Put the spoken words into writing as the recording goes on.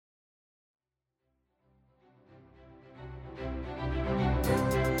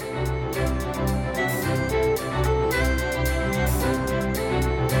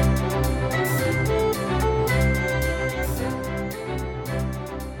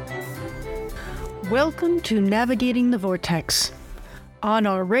Welcome to Navigating the Vortex. On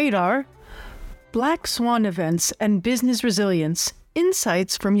our radar, Black Swan events and business resilience,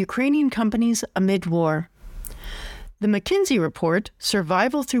 insights from Ukrainian companies amid war. The McKinsey report,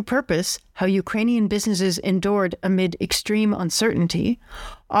 Survival Through Purpose, How Ukrainian Businesses Endured Amid Extreme Uncertainty,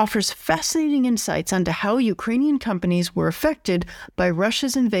 offers fascinating insights onto how Ukrainian companies were affected by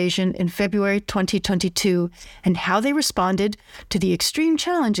Russia's invasion in February 2022 and how they responded to the extreme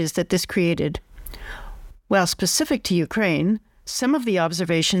challenges that this created. While specific to Ukraine, some of the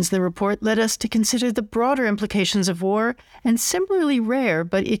observations in the report led us to consider the broader implications of war and similarly rare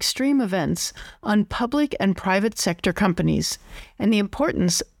but extreme events on public and private sector companies, and the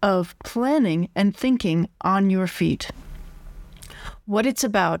importance of planning and thinking on your feet. What it's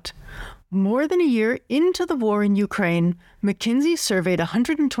about. More than a year into the war in Ukraine, McKinsey surveyed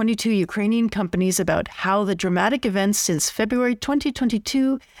 122 Ukrainian companies about how the dramatic events since February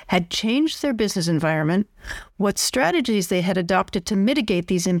 2022 had changed their business environment, what strategies they had adopted to mitigate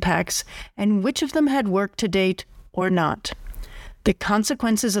these impacts, and which of them had worked to date or not. The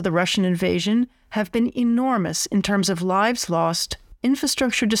consequences of the Russian invasion have been enormous in terms of lives lost,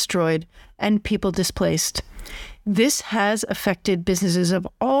 infrastructure destroyed, and people displaced. This has affected businesses of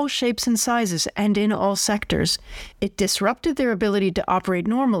all shapes and sizes and in all sectors. It disrupted their ability to operate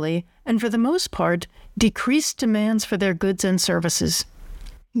normally and, for the most part, decreased demands for their goods and services.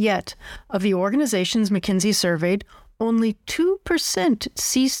 Yet, of the organizations McKinsey surveyed, only 2%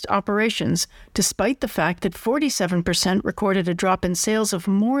 ceased operations, despite the fact that 47% recorded a drop in sales of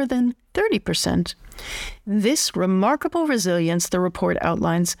more than 30%. This remarkable resilience, the report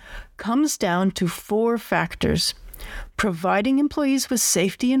outlines, comes down to 4 factors: providing employees with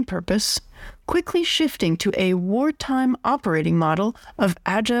safety and purpose, quickly shifting to a wartime operating model of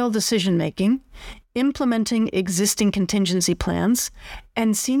agile decision-making, implementing existing contingency plans,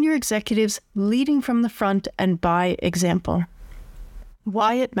 and senior executives leading from the front and by example.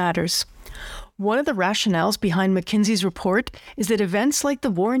 Why it matters. One of the rationales behind McKinsey's report is that events like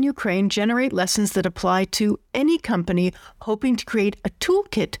the war in Ukraine generate lessons that apply to any company hoping to create a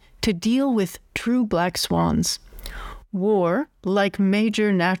toolkit to deal with true black swans. War, like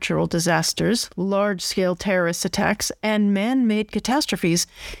major natural disasters, large-scale terrorist attacks, and man-made catastrophes,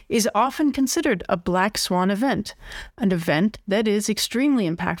 is often considered a black swan event, an event that is extremely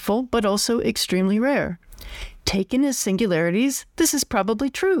impactful but also extremely rare. Taken as singularities, this is probably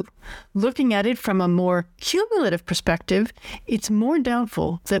true. Looking at it from a more cumulative perspective, it's more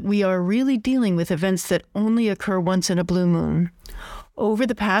doubtful that we are really dealing with events that only occur once in a blue moon. Over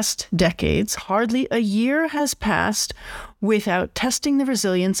the past decades, hardly a year has passed without testing the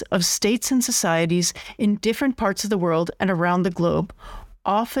resilience of states and societies in different parts of the world and around the globe,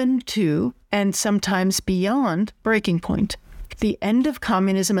 often to, and sometimes beyond, breaking point. The end of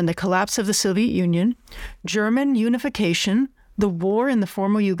communism and the collapse of the Soviet Union, German unification, the war in the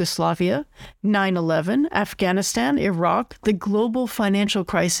former Yugoslavia, 9/11, Afghanistan, Iraq, the global financial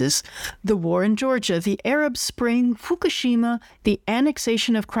crisis, the war in Georgia, the Arab Spring, Fukushima, the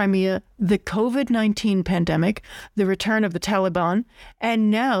annexation of Crimea, the COVID-19 pandemic, the return of the Taliban, and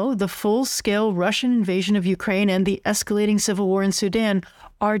now the full-scale Russian invasion of Ukraine and the escalating civil war in Sudan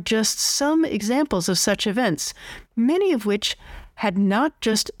are just some examples of such events, many of which had not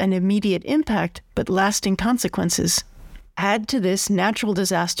just an immediate impact, but lasting consequences. Add to this natural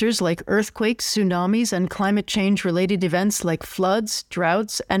disasters like earthquakes, tsunamis, and climate change-related events like floods,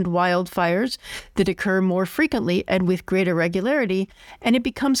 droughts, and wildfires that occur more frequently and with greater regularity, and it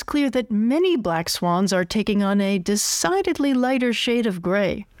becomes clear that many black swans are taking on a decidedly lighter shade of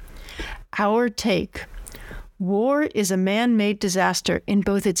gray. Our take. War is a man-made disaster in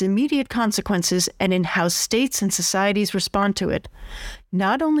both its immediate consequences and in how states and societies respond to it.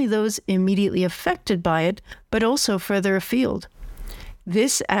 Not only those immediately affected by it, but also further afield.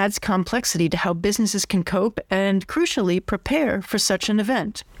 This adds complexity to how businesses can cope and, crucially, prepare for such an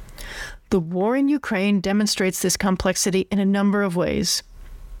event. The war in Ukraine demonstrates this complexity in a number of ways.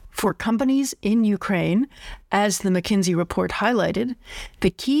 For companies in Ukraine, as the McKinsey report highlighted, the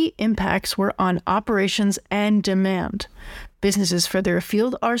key impacts were on operations and demand. Businesses further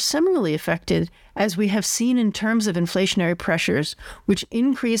afield are similarly affected, as we have seen in terms of inflationary pressures, which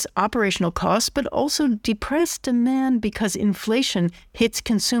increase operational costs but also depress demand because inflation hits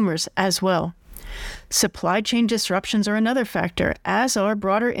consumers as well. Supply chain disruptions are another factor, as are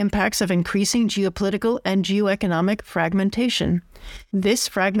broader impacts of increasing geopolitical and geoeconomic fragmentation. This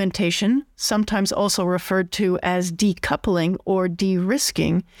fragmentation, sometimes also referred to as decoupling or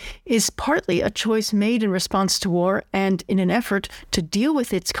de-risking, is partly a choice made in response to war and in an effort to deal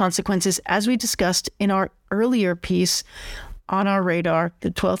with its consequences, as we discussed in our earlier piece on our radar, the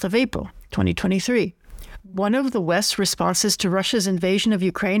 12th of April. 2023. One of the West's responses to Russia's invasion of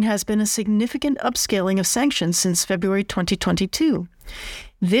Ukraine has been a significant upscaling of sanctions since February 2022.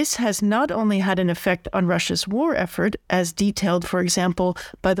 This has not only had an effect on Russia's war effort, as detailed, for example,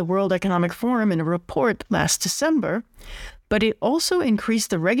 by the World Economic Forum in a report last December, but it also increased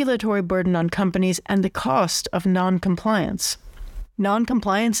the regulatory burden on companies and the cost of non-compliance.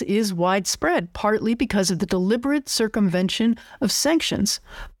 Non-compliance is widespread, partly because of the deliberate circumvention of sanctions,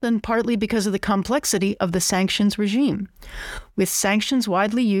 and partly because of the complexity of the sanctions regime. With sanctions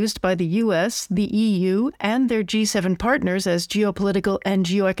widely used by the US, the EU, and their G7 partners as geopolitical and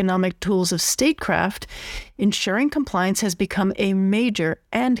geoeconomic tools of statecraft, ensuring compliance has become a major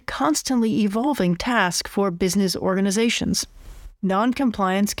and constantly evolving task for business organizations.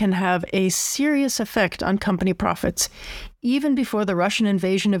 Non-compliance can have a serious effect on company profits. Even before the Russian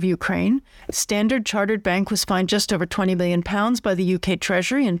invasion of Ukraine, Standard Chartered Bank was fined just over £20 million by the UK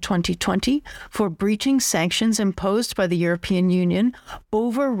Treasury in 2020 for breaching sanctions imposed by the European Union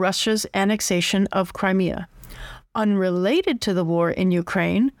over Russia's annexation of Crimea. Unrelated to the war in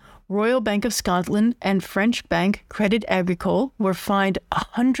Ukraine, Royal Bank of Scotland and French bank Crédit Agricole were fined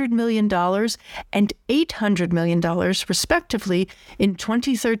 $100 million and $800 million, respectively, in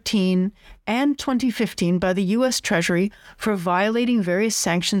 2013 and 2015 by the U.S. Treasury for violating various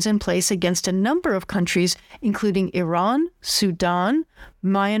sanctions in place against a number of countries, including Iran, Sudan,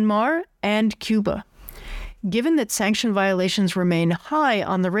 Myanmar, and Cuba. Given that sanction violations remain high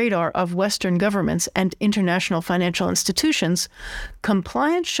on the radar of Western governments and international financial institutions,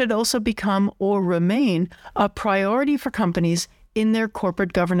 compliance should also become or remain a priority for companies in their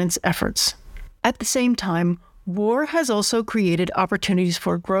corporate governance efforts. At the same time, war has also created opportunities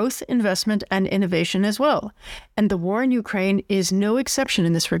for growth, investment, and innovation as well. And the war in Ukraine is no exception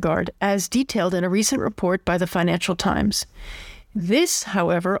in this regard, as detailed in a recent report by the Financial Times. This,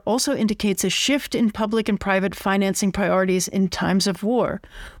 however, also indicates a shift in public and private financing priorities in times of war,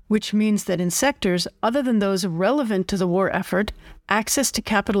 which means that in sectors other than those relevant to the war effort, access to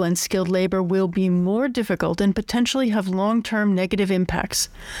capital and skilled labor will be more difficult and potentially have long-term negative impacts.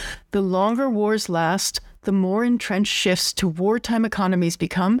 The longer wars last, the more entrenched shifts to wartime economies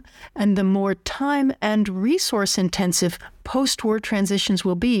become, and the more time and resource-intensive post-war transitions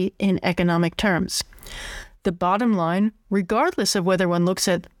will be in economic terms. The bottom line, regardless of whether one looks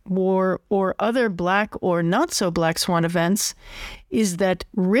at war or other black or not so black swan events, is that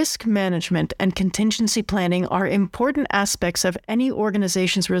risk management and contingency planning are important aspects of any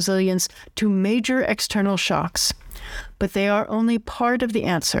organization's resilience to major external shocks. But they are only part of the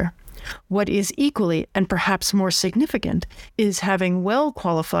answer. What is equally, and perhaps more significant, is having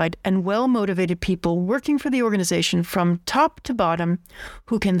well-qualified and well-motivated people working for the organization from top to bottom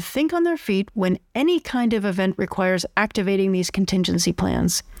who can think on their feet when any kind of event requires activating these contingency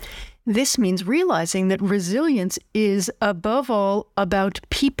plans. This means realizing that resilience is, above all, about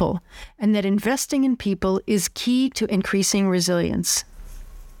people, and that investing in people is key to increasing resilience.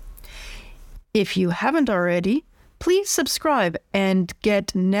 If you haven't already, please subscribe and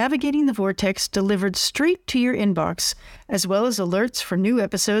get Navigating the Vortex delivered straight to your inbox, as well as alerts for new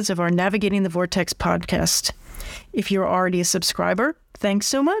episodes of our Navigating the Vortex podcast. If you're already a subscriber, thanks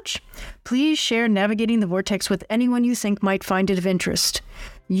so much. Please share Navigating the Vortex with anyone you think might find it of interest.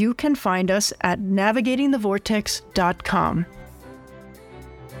 You can find us at navigatingthevortex.com.